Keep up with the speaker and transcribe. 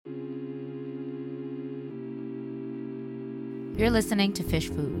You're listening to Fish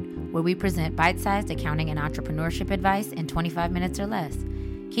Food, where we present bite-sized accounting and entrepreneurship advice in 25 minutes or less.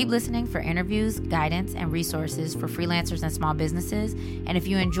 Keep listening for interviews, guidance, and resources for freelancers and small businesses. And if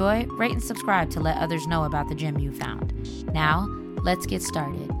you enjoy, rate and subscribe to let others know about the gem you found. Now, let's get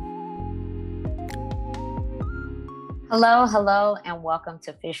started. Hello, and welcome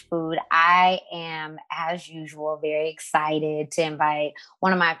to Fish Food. I am, as usual, very excited to invite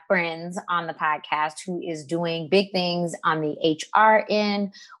one of my friends on the podcast who is doing big things on the HR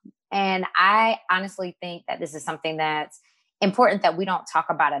end. And I honestly think that this is something that's important that we don't talk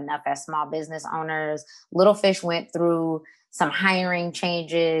about enough as small business owners. Little Fish went through some hiring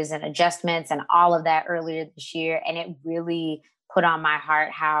changes and adjustments and all of that earlier this year. And it really put on my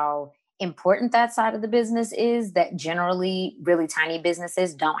heart how important that side of the business is that generally really tiny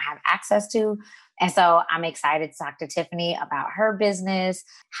businesses don't have access to. And so I'm excited to talk to Tiffany about her business,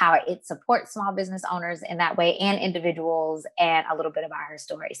 how it supports small business owners in that way and individuals, and a little bit about her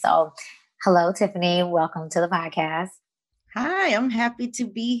story. So hello, Tiffany. Welcome to the podcast. Hi, I'm happy to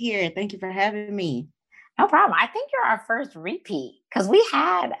be here. Thank you for having me. No problem. I think you're our first repeat because we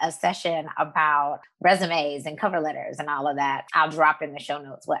had a session about resumes and cover letters and all of that. I'll drop in the show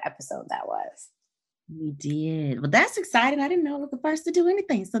notes what episode that was. We did. Well, that's exciting. I didn't know I was the first to do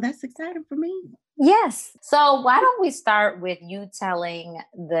anything. So that's exciting for me. Yes. So why don't we start with you telling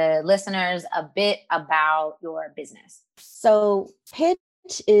the listeners a bit about your business? So Pitch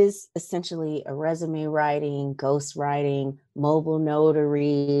is essentially a resume writing, ghost writing, mobile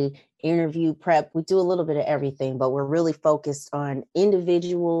notary, interview prep. We do a little bit of everything, but we're really focused on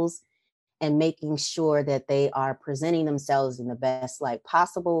individuals and making sure that they are presenting themselves in the best light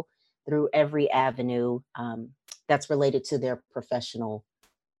possible through every avenue that's related to their professional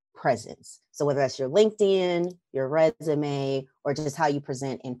presence. So whether that's your LinkedIn, your resume, or just how you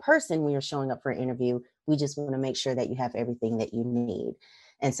present in person when you're showing up for an interview, we just want to make sure that you have everything that you need.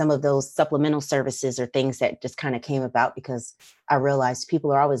 And some of those supplemental services are things that just kind of came about because I realized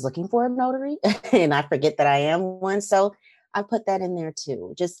people are always looking for a notary and I forget that I am one. So I put that in there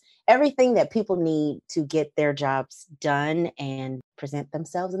too. Just everything that people need to get their jobs done and present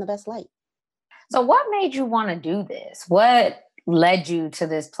themselves in the best light. So what made you want to do this? What led you to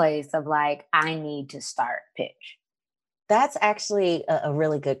this place of like, I need to start Pitch? That's actually a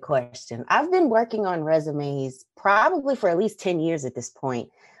really good question. I've been working on resumes probably for at least 10 years at this point,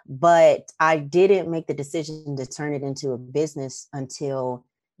 but I didn't make the decision to turn it into a business until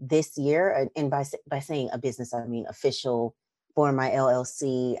this year. And by saying a business, I mean official for my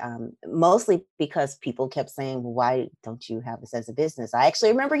LLC, mostly because people kept saying, well, why don't you have this as a business? I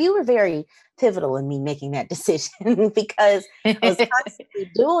actually remember you were very pivotal in me making that decision because I was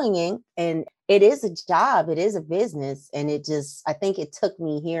constantly doing it and it is a job, it is a business. And I think it took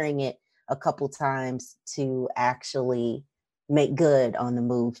me hearing it a couple times to actually make good on the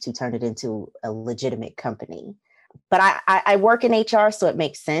move to turn it into a legitimate company. But I work in HR, so it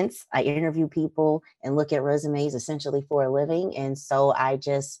makes sense. I interview people and look at resumes essentially for a living. And so I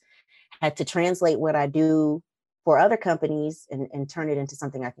just had to translate what I do for other companies and turn it into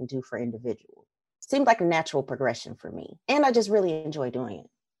something I can do for individuals. Seemed like a natural progression for me. And I just really enjoy doing it.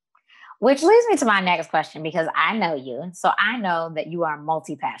 Which leads me to my next question, because I know you. So I know that you are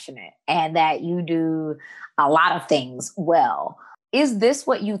multi-passionate and that you do a lot of things well. Is this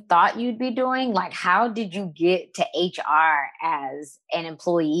what you thought you'd be doing? Like, how did you get to HR as an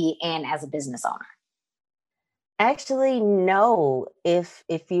employee and as a business owner? Actually, no. If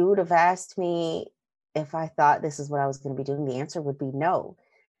you would have asked me if I thought this is what I was going to be doing, the answer would be no.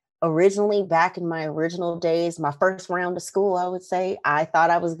 Originally, back in my original days, my first round of school, I would say, I thought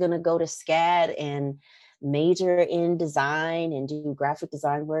I was going to go to SCAD and major in design and do graphic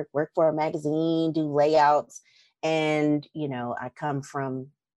design work for a magazine, do layouts. And, I come from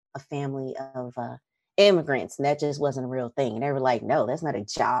a family of immigrants, and that just wasn't a real thing. And they were like, no, that's not a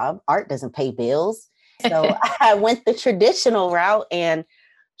job. Art doesn't pay bills. So I went the traditional route and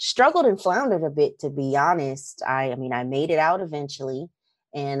struggled and floundered a bit, to be honest. I made it out eventually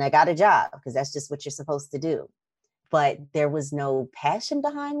and I got a job because that's just what you're supposed to do. But there was no passion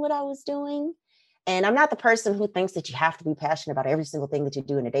behind what I was doing. And I'm not the person who thinks that you have to be passionate about every single thing that you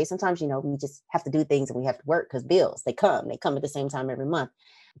do in a day. Sometimes, we just have to do things and we have to work because bills, they come at the same time every month.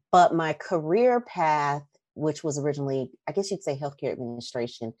 But my career path, which was originally, I guess you'd say healthcare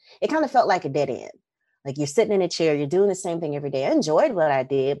administration, it kind of felt like a dead end. Like you're sitting in a chair, you're doing the same thing every day. I enjoyed what I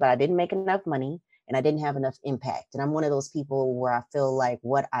did, but I didn't make enough money and I didn't have enough impact. And I'm one of those people where I feel like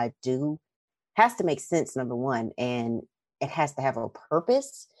what I do has to make sense, number one, and it has to have a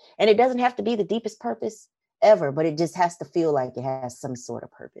purpose. And it doesn't have to be the deepest purpose ever, but it just has to feel like it has some sort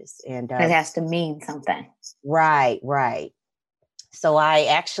of purpose. And it has to mean something. Right. So I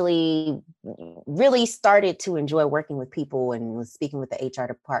actually really started to enjoy working with people and was speaking with the HR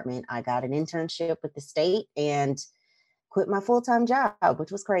department. I got an internship with the state and quit my full-time job,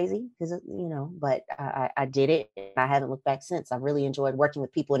 which was crazy because, but I did it. I haven't looked back since. I really enjoyed working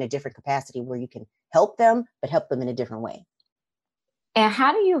with people in a different capacity where you can help them, but help them in a different way. And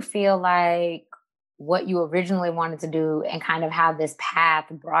how do you feel like what you originally wanted to do and kind of how this path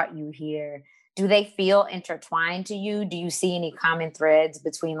brought you here? Do they feel intertwined to you? Do you see any common threads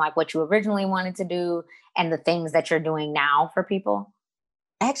between like what you originally wanted to do and the things that you're doing now for people?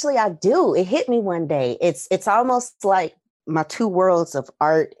 Actually, I do. It hit me one day. It's almost like my two worlds of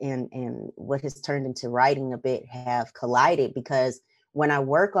art and what has turned into writing a bit have collided, because when I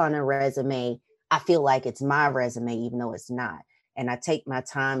work on a resume, I feel like it's my resume, even though it's not. And I take my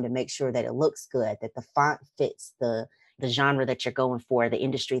time to make sure that it looks good, that the font fits the genre that you're going for, the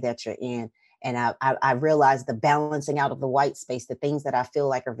industry that you're in. And I realize the balancing out of the white space, the things that I feel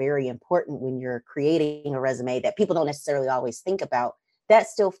like are very important when you're creating a resume that people don't necessarily always think about, that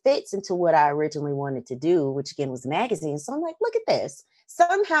still fits into what I originally wanted to do, which again was magazine. So I'm like, look at this.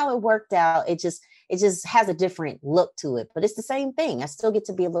 Somehow it worked out. It just has a different look to it, but it's the same thing. I still get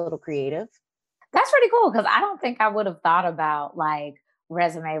to be a little creative. That's pretty cool because I don't think I would have thought about like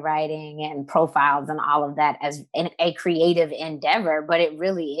resume writing and profiles and all of that as a creative endeavor, but it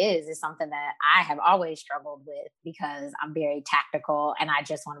really is. It's something that I have always struggled with because I'm very tactical and I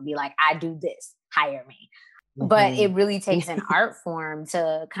just want to be like, I do this, hire me. But it Mm-hmm. really takes an art form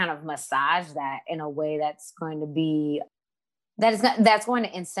to kind of massage that in a way that's going to be that's going to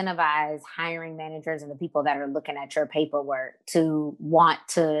incentivize hiring managers and the people that are looking at your paperwork to want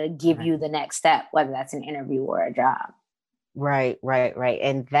to give you Right. the next step, whether that's an interview or a job. Right, right, right.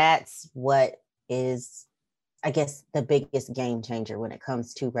 And that's what is, I guess, the biggest game changer when it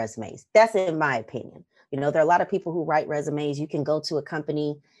comes to resumes. That's in my opinion. There are a lot of people who write resumes. You can go to a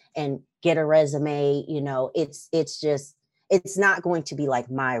company and get a resume. It's not going to be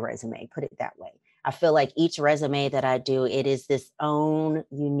like my resume, put it that way. I feel like each resume that I do, it is this own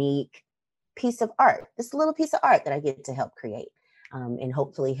unique piece of art, this little piece of art that I get to help create. And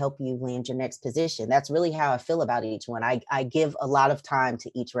hopefully help you land your next position. That's really how I feel about each one. I give a lot of time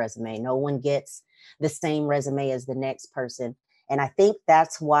to each resume. No one gets the same resume as the next person. And I think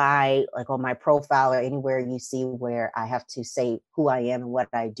that's why, like on my profile or anywhere you see where I have to say who I am and what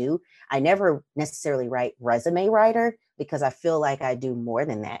I do, I never necessarily write resume writer because I feel like I do more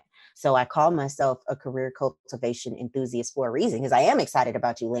than that. So I call myself a career cultivation enthusiast for a reason, because I am excited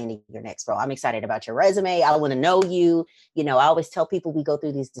about you landing your next role. I'm excited about your resume. I want to know you. I always tell people we go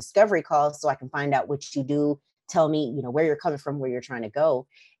through these discovery calls so I can find out what you do. Tell me, where you're coming from, where you're trying to go.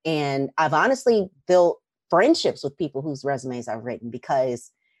 And I've honestly built friendships with people whose resumes I've written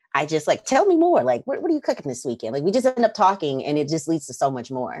because I just like, tell me more. Like, what are you cooking this weekend? Like, we just end up talking and it just leads to so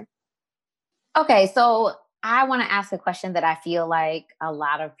much more. Okay, so I want to ask a question that I feel like a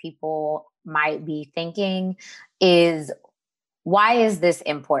lot of people might be thinking is why is this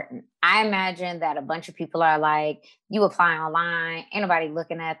important? I imagine that a bunch of people are like, you apply online, ain't nobody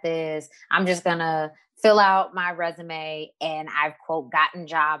looking at this. I'm just gonna fill out my resume and I've quote gotten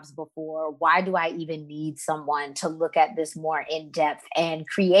jobs before. Why do I even need someone to look at this more in depth and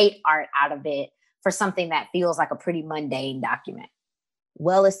create art out of it for something that feels like a pretty mundane document?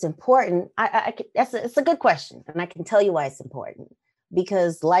 Well, it's important. It's a good question. And I can tell you why it's important.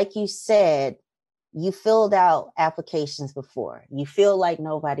 Because, like you said, you filled out applications before. You feel like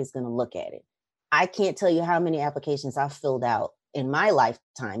nobody's going to look at it. I can't tell you how many applications I've filled out in my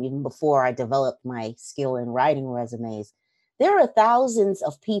lifetime, even before I developed my skill in writing resumes. There are thousands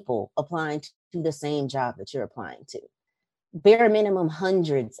of people applying to the same job that you're applying to, bare minimum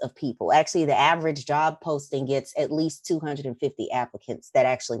hundreds of people. Actually, the average job posting gets at least 250 applicants that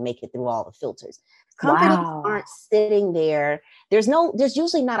actually make it through all the filters. Companies Wow. aren't sitting there. There's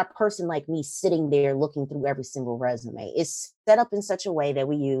usually not a person like me sitting there looking through every single resume. It's set up in such a way that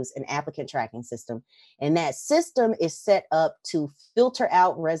we use an applicant tracking system. And that system is set up to filter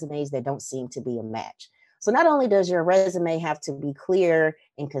out resumes that don't seem to be a match. So not only does your resume have to be clear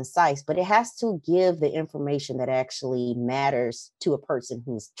and concise, but it has to give the information that actually matters to a person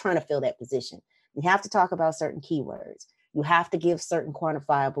who's trying to fill that position. You have to talk about certain keywords. You have to give certain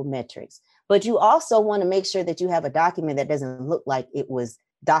quantifiable metrics, but you also want to make sure that you have a document that doesn't look like it was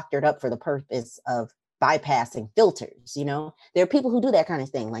doctored up for the purpose of bypassing filters. There are people who do that kind of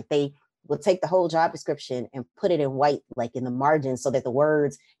thing. Like they will take the whole job description and put it in white, like in the margins, so that the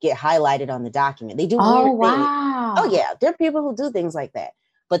words get highlighted on the document. They do Oh, weird things. Oh wow. yeah, there are people who do things like that,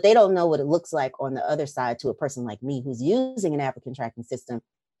 but they don't know what it looks like on the other side to a person like me who's using an applicant tracking system.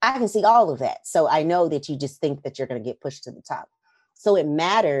 I can see all of that. So I know that you just think that you're going to get pushed to the top. So it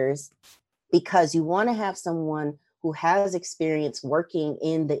matters because you want to have someone who has experience working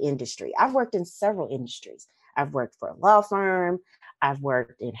in the industry. I've worked in several industries. I've worked for a law firm. I've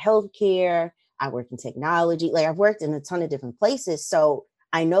worked in healthcare. I worked in technology. Like I've worked in a ton of different places. So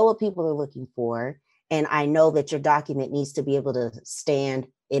I know what people are looking for. And I know that your document needs to be able to stand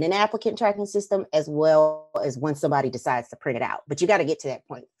in an applicant tracking system as well as when somebody decides to print it out. But you got to get to that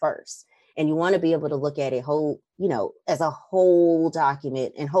point first. And you want to be able to look at it whole, as a whole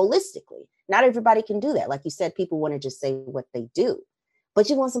document and holistically. Not everybody can do that. Like you said, people want to just say what they do, but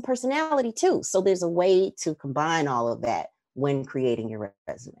you want some personality too. So there's a way to combine all of that when creating your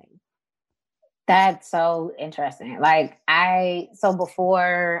resume. That's so interesting. So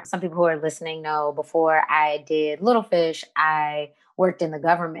before, some people who are listening know, before I did Little Fish, I worked in the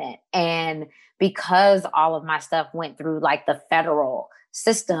government. And because all of my stuff went through like the federal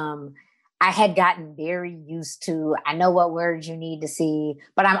system, I had gotten very used to, I know what words you need to see,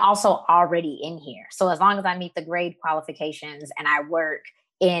 but I'm also already in here. So as long as I meet the grade qualifications and I work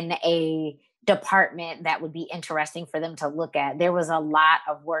in a department that would be interesting for them to look at, there was a lot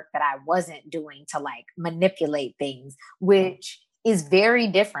of work that I wasn't doing to like manipulate things, which is very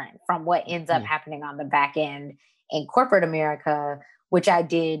different from what ends up happening on the back end in corporate America, which I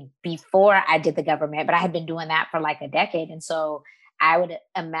did before I did the government, but I had been doing that for like a decade. And so I would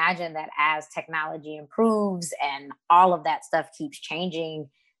imagine that as technology improves and all of that stuff keeps changing,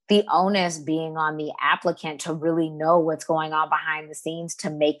 the onus being on the applicant to really know what's going on behind the scenes to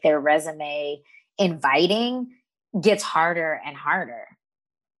make their resume inviting gets harder and harder.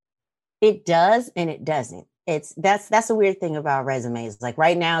 It does and it doesn't. That's a weird thing about resumes. Like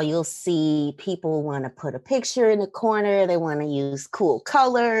right now, you'll see people want to put a picture in the corner. They want to use cool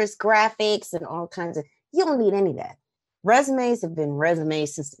colors, graphics, and all kinds of. You don't need any of that. Resumes have been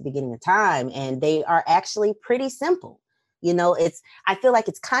resumes since the beginning of time, and they are actually pretty simple. I feel like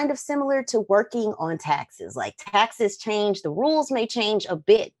it's kind of similar to working on taxes. Like taxes change, the rules may change a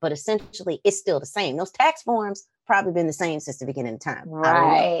bit, but essentially it's still the same. Those tax forms probably been the same since the beginning of time. Right. I don't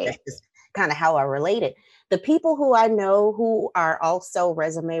know. That's just kind of how I relate it. The people who I know who are also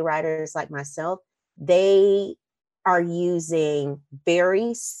resume writers like myself, they are using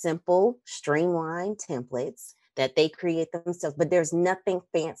very simple, streamlined templates that they create themselves, but there's nothing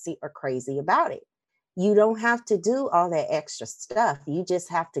fancy or crazy about it. You don't have to do all that extra stuff. You just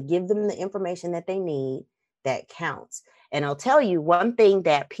have to give them the information that they need that counts. And I'll tell you one thing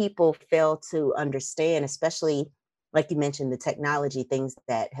that people fail to understand, especially like you mentioned, the technology, things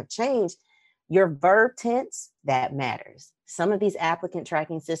that have changed, your verb tense, that matters. Some of these applicant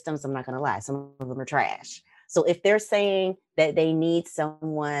tracking systems, I'm not going to lie, some of them are trash. So if they're saying that they need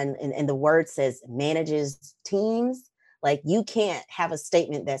someone and the word says manages teams, like you can't have a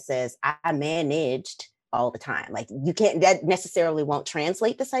statement that says I managed all the time. Like you can't, that necessarily won't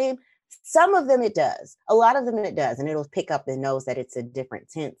translate the same. Some of them it does. A lot of them it does. And it'll pick up and knows that it's a different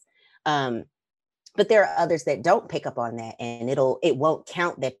tense. But there are others that don't pick up on that, and it won't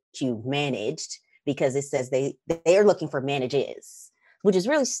count that you managed because it says they are looking for manages, which is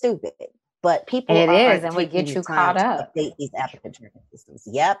really stupid. But people aren't and we taking get the you time caught to up. update these applicant tracking systems.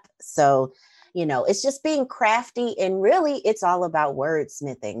 Yep. So, it's just being crafty, and really it's all about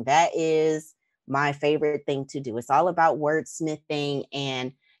wordsmithing. That is my favorite thing to do. It's all about wordsmithing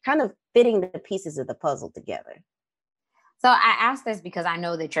and kind of fitting the pieces of the puzzle together. So I ask this because I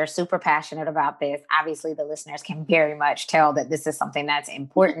know that you're super passionate about this. Obviously, the listeners can very much tell that this is something that's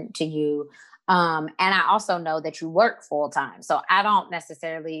important to you. And I also know that you work full time. So I don't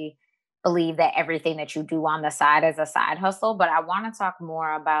necessarily believe that everything that you do on the side is a side hustle, but I want to talk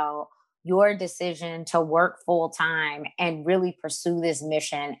more about your decision to work full time and really pursue this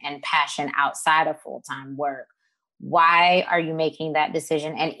mission and passion outside of full time work. Why are you making that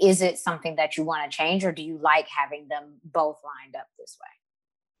decision? And is it something that you want to change, or do you like having them both lined up this way?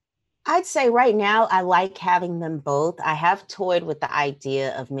 I'd say right now, I like having them both. I have toyed with the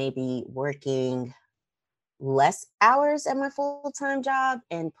idea of maybe working less hours at my full-time job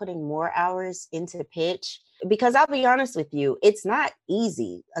and putting more hours into pitch. Because I'll be honest with you, it's not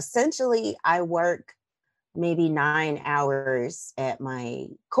easy. Essentially, I work maybe 9 hours at my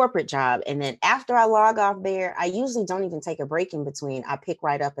corporate job. And then after I log off there, I usually don't even take a break in between. I pick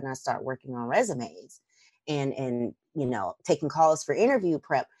right up and I start working on resumes and taking calls for interview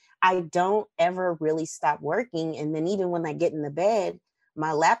prep. I don't ever really stop working. And then even when I get in the bed,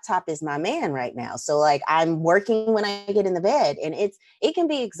 my laptop is my man right now. So like I'm working when I get in the bed, and it can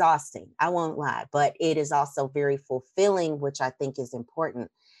be exhausting. I won't lie, but it is also very fulfilling, which I think is important.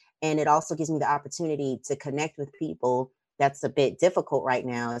 And it also gives me the opportunity to connect with people. That's a bit difficult right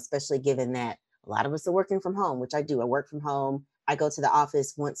now, especially given that a lot of us are working from home, which I do. I work from home. I go to the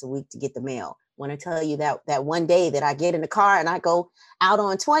office once a week to get the mail. When I tell you that one day that I get in the car and I go out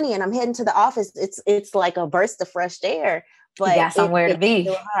on 20 and I'm heading to the office, it's like a burst of fresh air, You but got somewhere to it's be.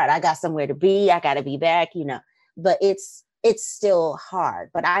 still hard. I got somewhere to be. I got to be back, but it's still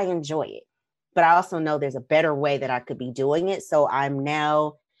hard, but I enjoy it. But I also know there's a better way that I could be doing it. So I'm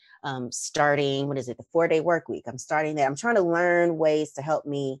now starting, what is it, the 4-day work week. I'm starting that. I'm trying to learn ways to help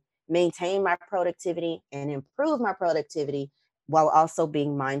me maintain my productivity and improve my productivity while also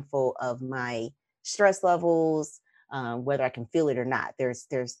being mindful of my stress levels, whether I can feel it or not. There's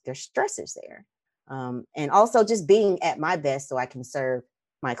stressors there. And also just being at my best so I can serve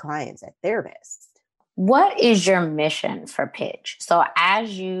my clients at their best. What is your mission for Pitch? So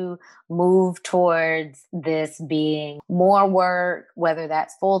as you move towards this being more work, whether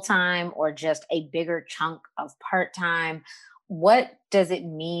that's full-time or just a bigger chunk of part-time, what does it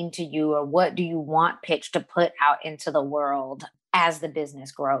mean to you, or what do you want Pitch to put out into the world as the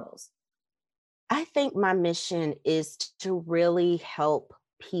business grows? I think my mission is to really help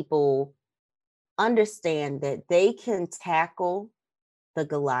people understand that they can tackle the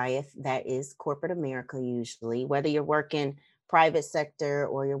Goliath that is corporate America, usually, whether you're working private sector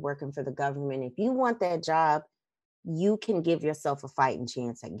or you're working for the government. If you want that job, you can give yourself a fighting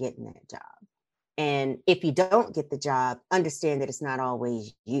chance at getting that job. And if you don't get the job, understand that it's not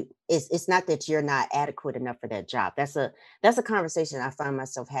always you. It's not that you're not adequate enough for that job. That's a conversation I find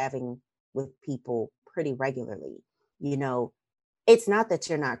myself having with people pretty regularly. You know, it's not that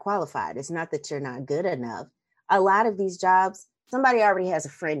you're not qualified. It's not that you're not good enough. A lot of these jobs, somebody already has a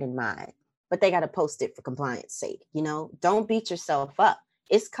friend in mind, but they got to post it for compliance sake. Don't beat yourself up.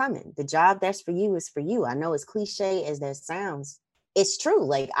 It's coming. The job that's for you is for you. I know, as cliche as that sounds, it's true.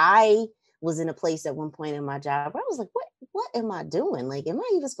 Like, I was in a place at one point in my job where I was like, what am I doing? Like, am I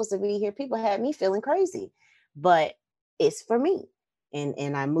even supposed to be here? People had me feeling crazy, but it's for me.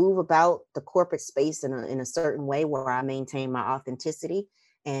 And I move about the corporate space in a certain way where I maintain my authenticity.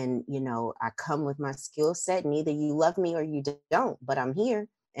 And, I come with my skill set, and either you love me or you don't, but I'm here.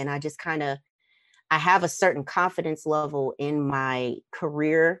 And I just I have a certain confidence level in my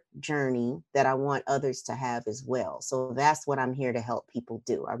career journey that I want others to have as well. So that's what I'm here to help people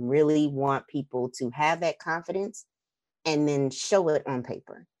do. I really want people to have that confidence and then show it on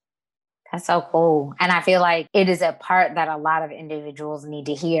paper. That's so cool. And I feel like it is a part that a lot of individuals need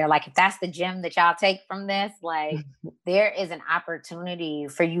to hear. Like, if that's the gem that y'all take from this, like, there is an opportunity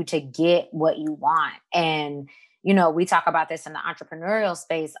for you to get what you want. And, we talk about this in the entrepreneurial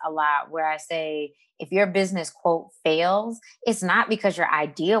space a lot, where I say, if your business, quote, fails, it's not because your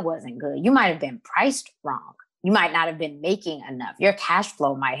idea wasn't good. You might have been priced wrong. You might not have been making enough. Your cash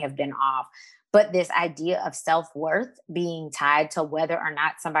flow might have been off. But this idea of self-worth being tied to whether or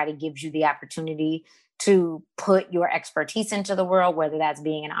not somebody gives you the opportunity to put your expertise into the world, whether that's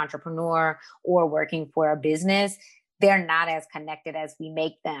being an entrepreneur or working for a business, they're not as connected as we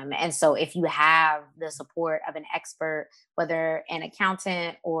make them. And so if you have the support of an expert, whether an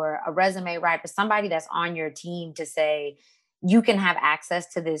accountant or a resume writer, somebody that's on your team to say, you can have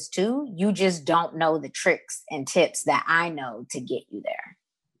access to this too. You just don't know the tricks and tips that I know to get you there.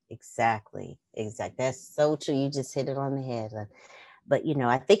 Exactly. That's so true. You just hit it on the head. But,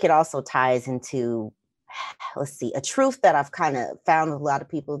 I think it also ties into, let's see, a truth that I've kind of found with a lot of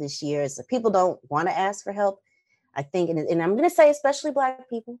people this year is that people don't want to ask for help. I think, and I'm going to say, especially Black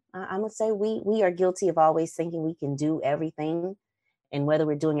people, I'm going to say we are guilty of always thinking we can do everything. And whether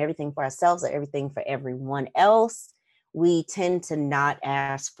we're doing everything for ourselves or everything for everyone else, we tend to not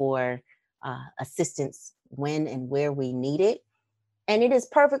ask for assistance when and where we need it. And it is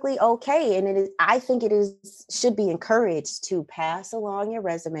perfectly okay. And I think should be encouraged to pass along your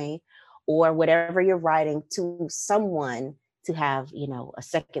resume or whatever you're writing to someone to have, a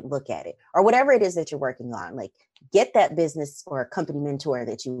second look at it, or whatever it is that you're working on. Like, get that business or company mentor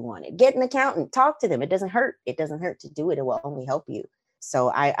that you wanted, get an accountant, talk to them. It doesn't hurt. It doesn't hurt to do it. It will only help you.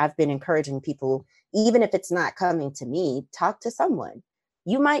 So I've been encouraging people, even if it's not coming to me, talk to someone.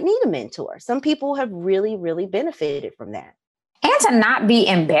 You might need a mentor. Some people have really, really benefited from that. And to not be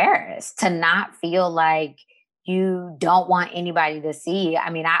embarrassed, to not feel like you don't want anybody to see.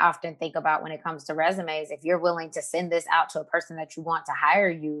 I mean, I often think about, when it comes to resumes, if you're willing to send this out to a person that you want to hire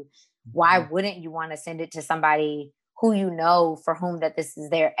you, why wouldn't you want to send it to somebody who you know, for whom that this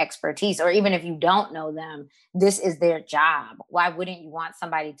is their expertise? Or even if you don't know them, this is their job. Why wouldn't you want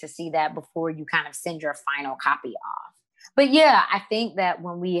somebody to see that before you kind of send your final copy off? But yeah, I think that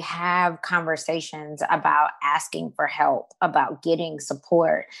when we have conversations about asking for help, about getting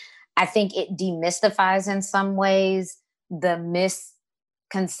support, I think it demystifies in some ways the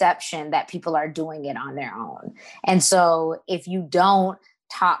conception that people are doing it on their own. And so if you don't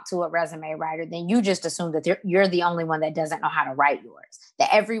talk to a resume writer, then you just assume that you're the only one that doesn't know how to write yours, that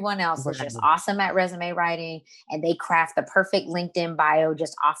everyone else is just Right. awesome at resume writing and they craft the perfect LinkedIn bio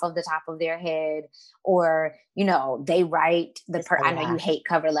just off of the top of their head. Or, they write I know you hate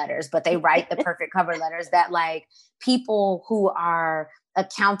cover letters, but they write the perfect cover letters that like people who are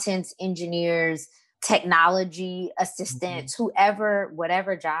accountants, engineers, technology assistants, whoever,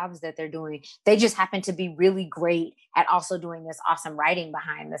 whatever jobs that they're doing, they just happen to be really great at also doing this awesome writing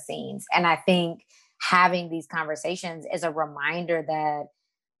behind the scenes. And I think having these conversations is a reminder that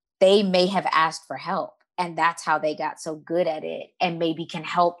they may have asked for help and that's how they got so good at it, and maybe can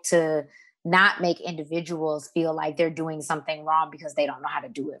help to not make individuals feel like they're doing something wrong because they don't know how to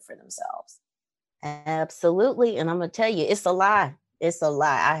do it for themselves. Absolutely. And I'm gonna tell you, it's a lie. It's a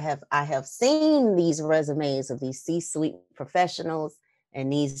lie. I have seen these resumes of these C-suite professionals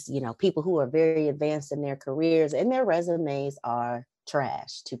and these, people who are very advanced in their careers, and their resumes are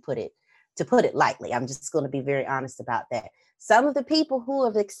trash, to put it lightly. I'm just going to be very honest about that. Some of the people who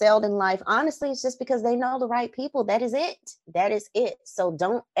have excelled in life, honestly, it's just because they know the right people. That is it. That is it. So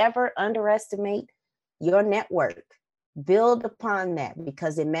don't ever underestimate your network. Build upon that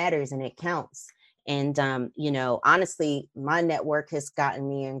because it matters and it counts. And, honestly, my network has gotten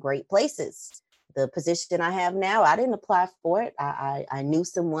me in great places. The position I have now, I didn't apply for it. I knew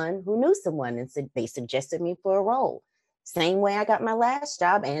someone who knew someone and said they suggested me for a role. Same way I got my last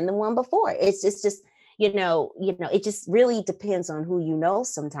job and the one before. It's just, it just really depends on who you know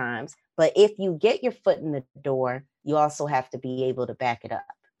sometimes. But if you get your foot in the door, you also have to be able to back it up.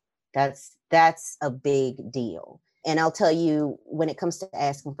 That's a big deal. And I'll tell you, when it comes to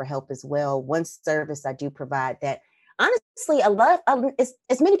asking for help as well, one service I do provide that honestly,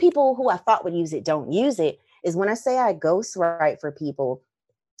 as many people who I thought would use it don't use it, is when I say I ghostwrite for people.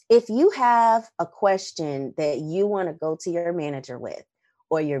 If you have a question that you want to go to your manager with,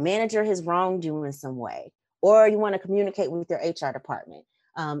 or your manager has wronged you in some way, or you want to communicate with your HR department,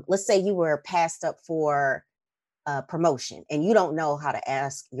 let's say you were passed up for promotion and you don't know how to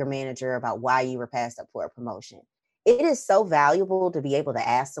ask your manager about why you were passed up for a promotion. It is so valuable to be able to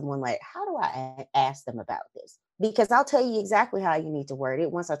ask someone like, how do I ask them about this? Because I'll tell you exactly how you need to word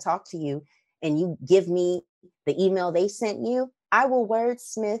it. Once I talk to you and you give me the email they sent you, I will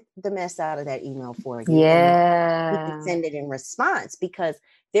wordsmith the mess out of that email for you. And you can Yeah. send it in response, because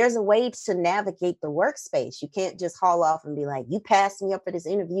there's a way to navigate the workspace. You can't just haul off and be like, you passed me up for this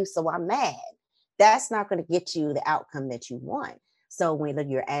interview, so I'm mad. That's not going to get you the outcome that you want. So whether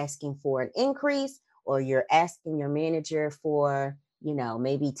you're asking for an increase or you're asking your manager for,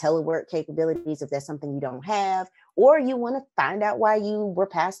 maybe telework capabilities, if that's something you don't have, or you want to find out why you were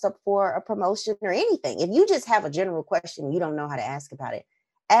passed up for a promotion or anything. If you just have a general question, you don't know how to ask about it,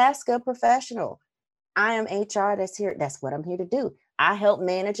 ask a professional. I am HR. That's here. That's what I'm here to do. I help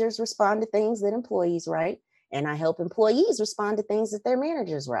managers respond to things that employees write, and I help employees respond to things that their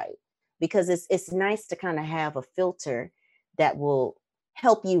managers write. Because it's nice to kind of have a filter that will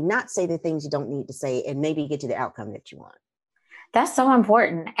help you not say the things you don't need to say and maybe get you the outcome that you want. That's so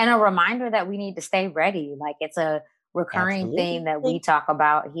important. And a reminder that we need to stay ready. Like it's a recurring thing that we Absolutely. talk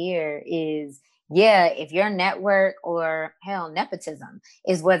about here is, yeah, if your network or hell, nepotism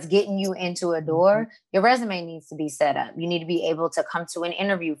is what's getting you into a Mhm. door, your resume needs to be set up. You need to be able to come to an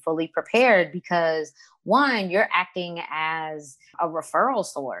interview fully prepared because one, you're acting as a referral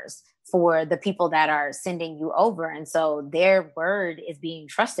source for the people that are sending you over. And so their word is being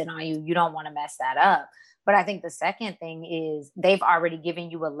trusted on you. You don't want to mess that up. But I think the second thing is they've already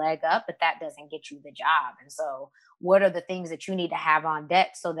given you a leg up, but that doesn't get you the job. And so, what are the things that you need to have on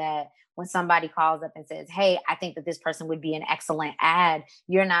deck so that when somebody calls up and says, hey, I think that this person would be an excellent ad,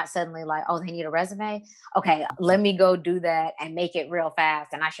 you're not suddenly like, oh, they need a resume? Okay, let me go do that and make it real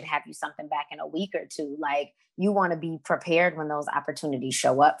fast. And I should have you something back in a week or two. Like, you want to be prepared when those opportunities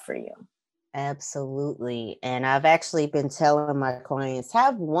show up for you. Absolutely. And I've actually been telling my clients,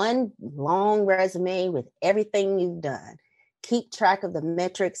 have one long resume with everything you've done. Keep track of the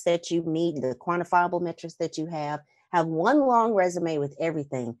metrics that you need, the quantifiable metrics that you have. Have one long resume with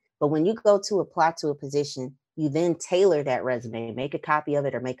everything. But when you go to apply to a position, you then tailor that resume, make a copy of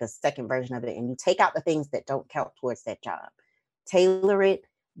it or make a second version of it, and you take out the things that don't count towards that job. Tailor it,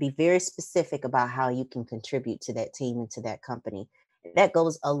 be very specific about how you can contribute to that team and to that company. That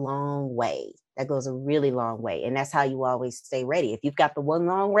goes a long way. That goes a really long way. And that's how you always stay ready. If you've got the one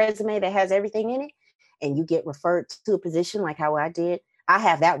long resume that has everything in it and you get referred to a position like how I did, I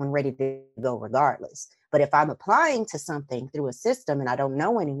have that one ready to go regardless. But if I'm applying to something through a system and I don't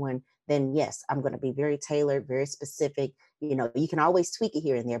know anyone, then yes, I'm going to be very tailored, very specific. You can always tweak it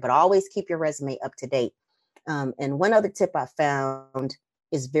here and there, but always keep your resume up to date. And one other tip I found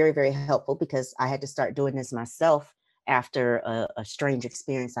is very, very helpful, because I had to start doing this myself after a strange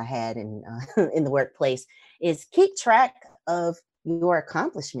experience I had in in the workplace, is keep track of your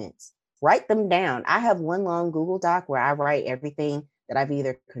accomplishments. Write them down. I have one long Google Doc where I write everything that I've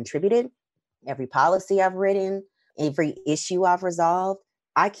either contributed, every policy I've written, every issue I've resolved.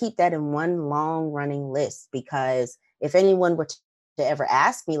 I keep that in one long running list, because if anyone were to ever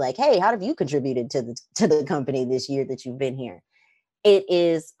ask me, like, hey, how have you contributed to the company this year that you've been here? It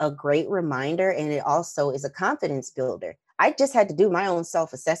is a great reminder, and it also is a confidence builder. I just had to do my own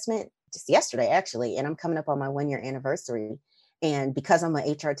self-assessment just yesterday, actually, and I'm coming up on my 1-year anniversary. And because I'm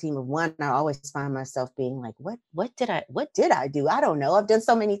an HR team of one, I always find myself being like, what did I do? I don't know. I've done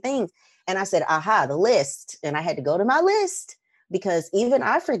so many things. And I said, aha, the list. And I had to go to my list, because even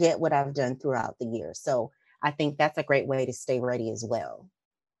I forget what I've done throughout the year. So I think that's a great way to stay ready as well.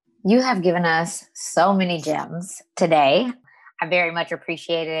 You have given us so many gems today. I very much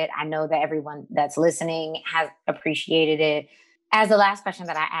appreciate it. I know that everyone that's listening has appreciated it. As the last question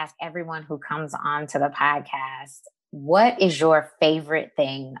that I ask everyone who comes on to the podcast, what is your favorite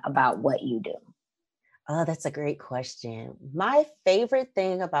thing about what you do? Oh, that's a great question. My favorite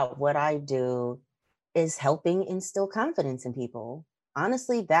thing about what I do is helping instill confidence in people.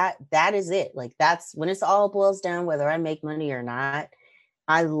 Honestly, that is it. Like, that's when it's all boils down, whether I make money or not.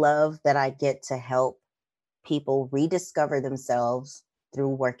 I love that I get to help people rediscover themselves through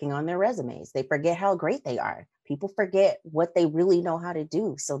working on their resumes. They forget how great they are. People forget what they really know how to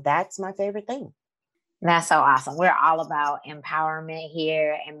do. So that's my favorite thing. That's so awesome. We're all about empowerment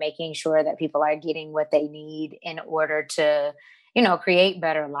here and making sure that people are getting what they need in order to, create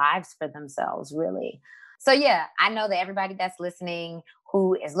better lives for themselves, really. So, yeah, I know that everybody that's listening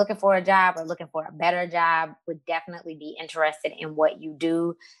who is looking for a job or looking for a better job would definitely be interested in what you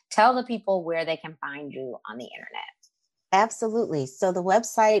do. Tell the people where they can find you on the internet. Absolutely. So the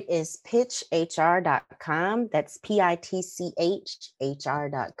website is pitchr.com. That's pitchr.com.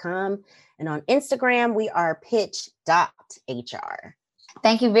 And on Instagram, we are pitch.hr.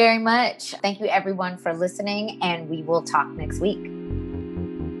 Thank you very much. Thank you, everyone, for listening, and we will talk next week.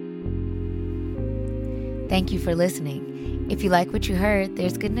 Thank you for listening. If you like what you heard,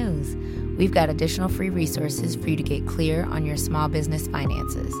 there's good news. We've got additional free resources for you to get clear on your small business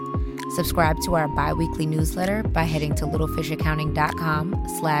finances. Subscribe to our bi-weekly newsletter by heading to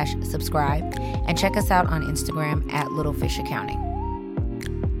littlefishaccounting.com/subscribe and check us out on Instagram @littlefishaccounting.